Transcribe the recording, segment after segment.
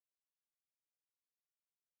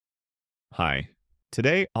Hi.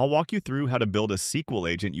 Today, I'll walk you through how to build a SQL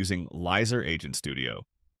agent using Lyzr Agent Studio.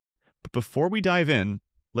 But before we dive in,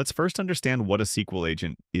 let's first understand what a SQL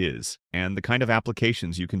agent is and the kind of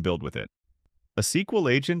applications you can build with it. A SQL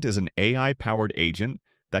agent is an AI-powered agent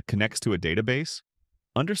that connects to a database,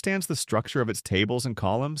 understands the structure of its tables and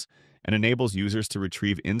columns, and enables users to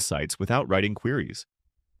retrieve insights without writing queries.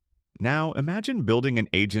 Now, imagine building an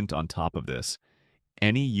agent on top of this.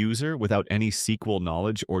 Any user without any SQL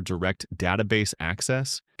knowledge or direct database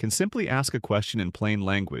access can simply ask a question in plain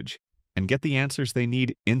language and get the answers they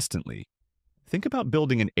need instantly. Think about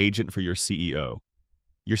building an agent for your CEO.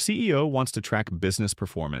 Your CEO wants to track business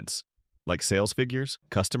performance, like sales figures,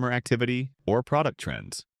 customer activity, or product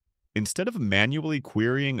trends. Instead of manually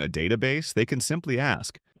querying a database, they can simply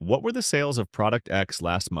ask, what were the sales of product X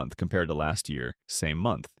last month compared to last year, same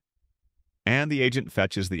month? And the agent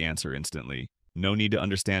fetches the answer instantly. No need to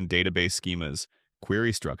understand database schemas,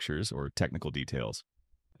 query structures, or technical details.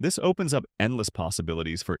 This opens up endless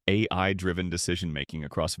possibilities for AI-driven decision-making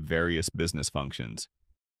across various business functions.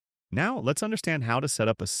 Now, let's understand how to set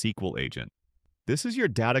up a SQL agent. This is your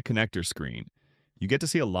data connector screen. You get to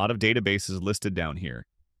see a lot of databases listed down here.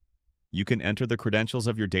 You can enter the credentials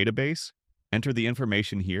of your database, enter the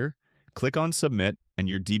information here, click on Submit, and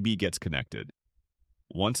your DB gets connected.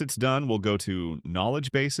 Once it's done, we'll go to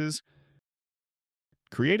Knowledge Bases,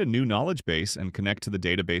 create a new knowledge base, and connect to the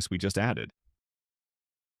database we just added.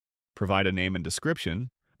 Provide a name and description.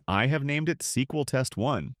 I have named it SQL Test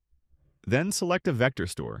 1. Then select a vector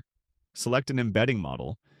store, select an embedding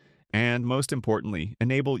model, and most importantly,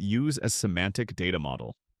 enable Use as Semantic Data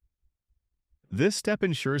Model. This step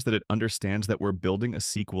ensures that it understands that we're building a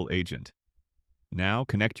SQL agent. Now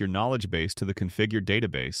connect your knowledge base to the configured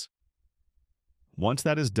database. Once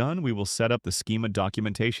that is done, we will set up the schema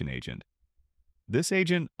documentation agent. This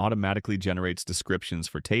agent automatically generates descriptions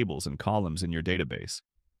for tables and columns in your database.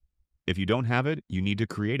 If you don't have it, you need to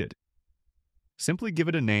create it. Simply give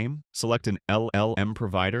it a name, select an LLM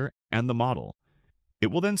provider, and the model.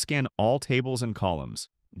 It will then scan all tables and columns,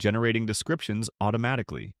 generating descriptions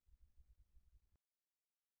automatically.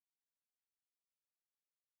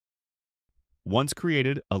 Once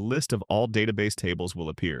created, a list of all database tables will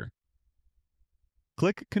appear.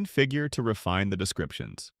 Click Configure to refine the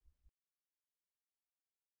descriptions.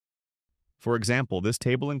 For example, this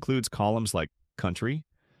table includes columns like country,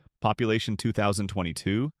 population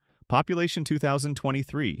 2022, population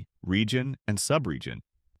 2023, region, and subregion.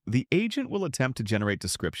 The agent will attempt to generate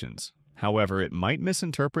descriptions. However, it might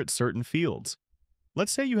misinterpret certain fields.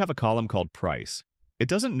 Let's say you have a column called price. It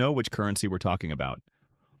doesn't know which currency we're talking about.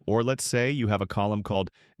 Or let's say you have a column called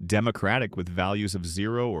democratic with values of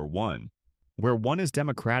 0 or 1, where 1 is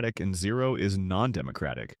democratic and 0 is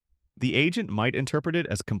non-democratic. The agent might interpret it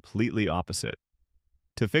as completely opposite.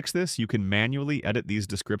 To fix this, you can manually edit these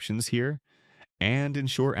descriptions here and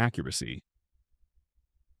ensure accuracy.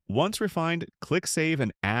 Once refined, click Save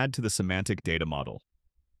and add to the semantic data model.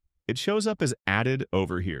 It shows up as added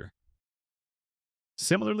over here.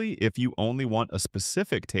 Similarly, if you only want a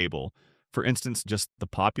specific table, for instance, just the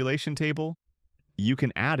population table, you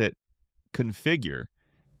can add it, configure,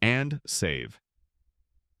 and save.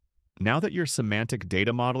 Now that your semantic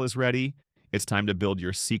data model is ready, it's time to build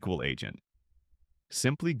your SQL agent.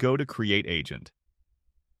 Simply go to Create Agent.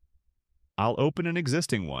 I'll open an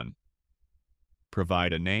existing one.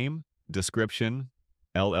 Provide a name, description,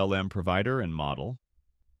 LLM provider, and model.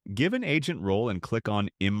 Give an agent role and click on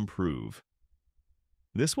Improve.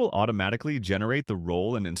 This will automatically generate the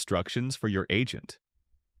role and instructions for your agent.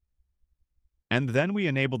 And then we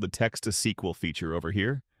enable the Text to SQL feature over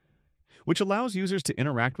here, which allows users to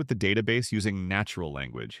interact with the database using natural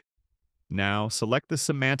language. Now, select the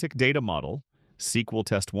semantic data model, SQL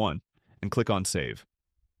Test 1, and click on Save.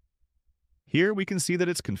 Here we can see that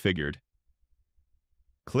it's configured.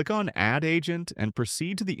 Click on Add Agent and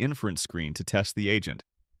proceed to the inference screen to test the agent.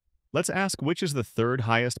 Let's ask which is the third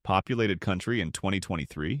highest populated country in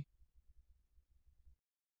 2023.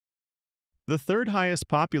 The third highest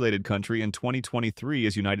populated country in 2023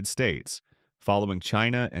 is United States, following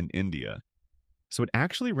China and India. So it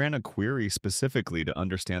actually ran a query specifically to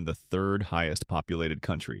understand the third highest populated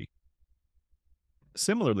country.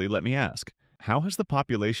 Similarly, let me ask, how has the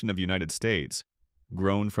population of United States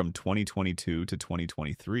grown from 2022 to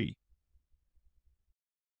 2023?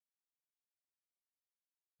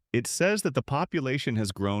 It says that the population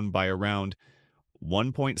has grown by around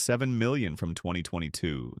 1.7 million from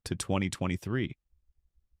 2022 to 2023.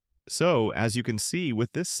 So, as you can see,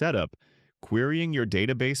 with this setup, querying your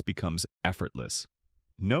database becomes effortless.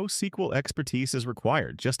 No SQL expertise is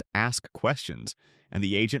required, just ask questions, and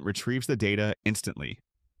the agent retrieves the data instantly.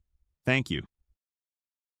 Thank you.